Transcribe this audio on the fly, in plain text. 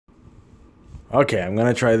Okay, I'm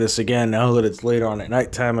gonna try this again now that it's later on at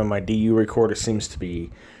nighttime and my DU recorder seems to be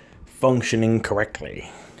functioning correctly.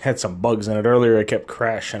 Had some bugs in it earlier, it kept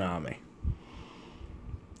crashing on me.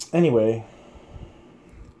 Anyway,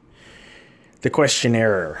 the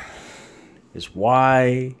questionnaire is,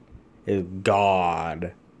 why is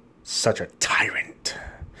God such a tyrant?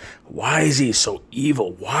 Why is he so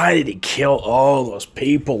evil? Why did he kill all those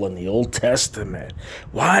people in the Old Testament?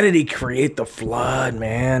 Why did he create the flood,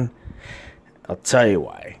 man? I'll tell you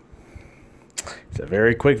why. It's a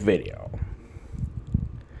very quick video.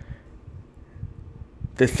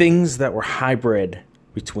 The things that were hybrid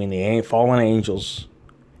between the fallen angels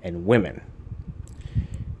and women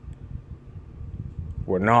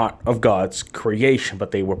were not of God's creation,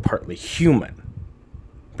 but they were partly human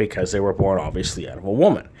because they were born obviously out of a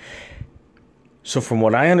woman. So from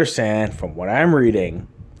what I understand, from what I'm reading,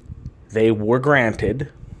 they were granted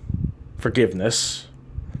forgiveness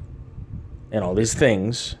and all these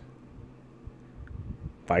things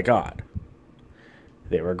by God.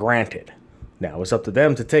 They were granted. Now, it was up to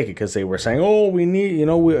them to take it because they were saying, oh, we need,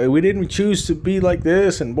 we didn't choose to be like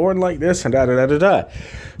this and born like this and da-da-da-da-da.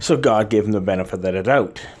 So God gave them the benefit of the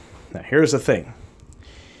doubt. Now, here's the thing.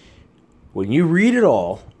 When you read it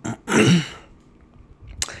all,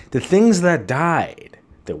 the things that died,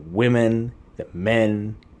 the women, the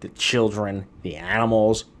men, the children, the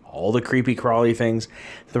animals, all the creepy crawly things,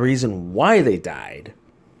 the reason why they died,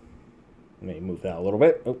 let me move that a little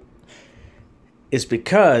bit, is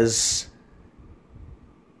because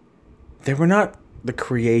they were not the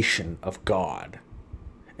creation of God.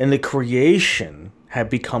 And the creation had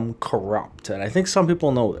become corrupt. And I think some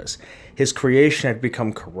people know this. His creation had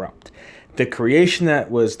become corrupt. The creation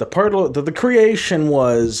that was the creation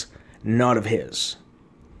was not of his.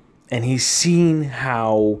 And he's seen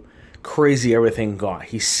how crazy everything got.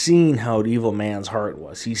 He's seen how evil man's heart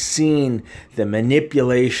was. He's seen the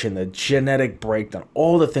manipulation, the genetic breakdown,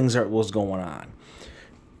 all the things that was going on.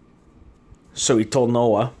 So he told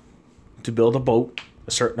Noah to build a boat,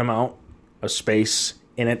 a certain amount of space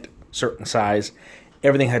in it, certain size.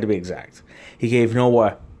 Everything had to be exact. He gave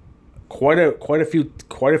Noah quite a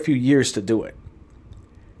few years to do it.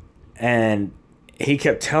 And he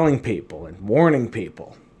kept telling people and warning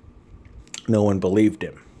people. No one believed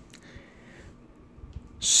him.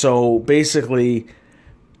 So basically,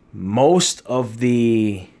 most of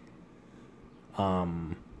the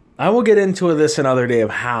I will get into this another day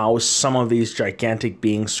of how some of these gigantic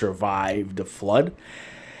beings survived the flood.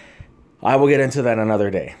 I will get into that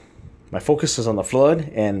another day. My focus is on the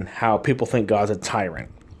flood and how people think God's a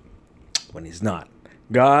tyrant when he's not.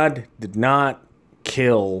 God did not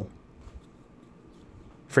kill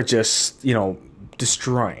for just,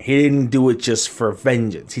 destroying. He didn't do it just for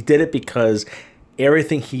vengeance. He did it because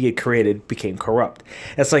everything he had created became corrupt.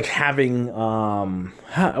 It's like having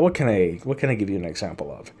what can I give you an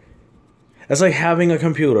example of? It's like having a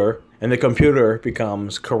computer and the computer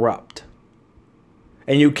becomes corrupt.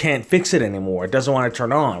 And you can't fix it anymore. It doesn't want to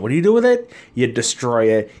turn on. What do you do with it? You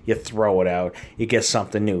destroy it, you throw it out, you get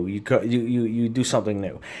something new. You do something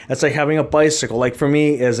new. It's like having a bicycle. Like for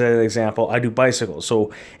me, as an example, I do bicycles.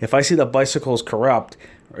 So if I see the bicycle is corrupt,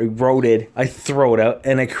 eroded, I throw it out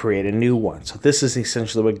and I create a new one. So this is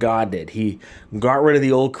essentially what God did. He got rid of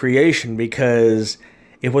the old creation because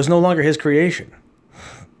it was no longer his creation.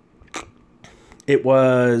 It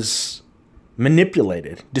was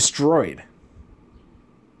manipulated, destroyed.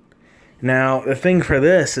 Now, the thing for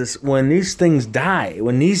this is when these things die,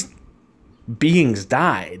 when these beings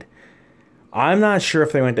died, I'm not sure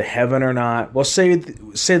if they went to heaven or not. Well, say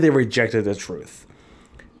they rejected the truth.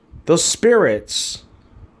 Those spirits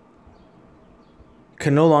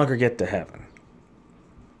can no longer get to heaven.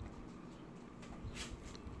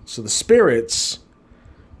 So the spirits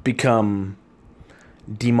become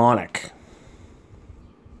demonic.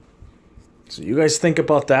 So you guys think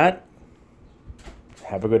about that.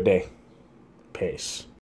 Have a good day. Peace.